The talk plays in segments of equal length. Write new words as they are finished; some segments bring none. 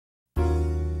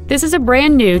This is a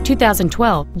brand new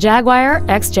 2012 Jaguar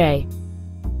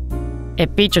XJ.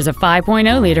 It features a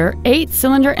 5.0-liter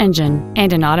 8-cylinder engine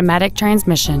and an automatic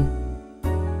transmission.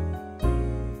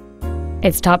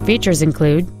 Its top features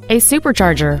include a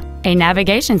supercharger, a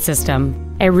navigation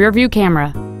system, a rear-view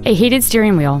camera, a heated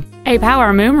steering wheel, a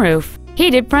power moonroof,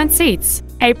 heated front seats,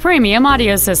 a premium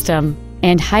audio system,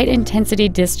 and high-intensity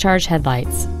discharge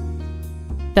headlights.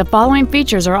 The following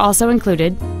features are also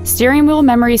included: steering wheel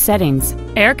memory settings,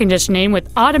 air conditioning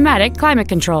with automatic climate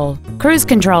control, cruise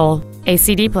control, a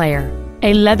CD player,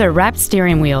 a leather-wrapped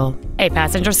steering wheel, a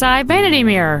passenger side vanity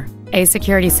mirror, a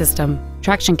security system,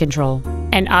 traction control,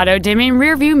 an auto-dimming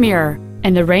rear-view mirror,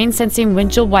 and the rain-sensing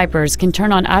windshield wipers can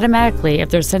turn on automatically if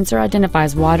their sensor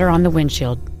identifies water on the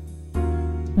windshield.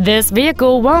 This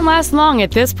vehicle won't last long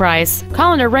at this price.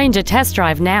 Call and arrange a test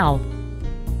drive now.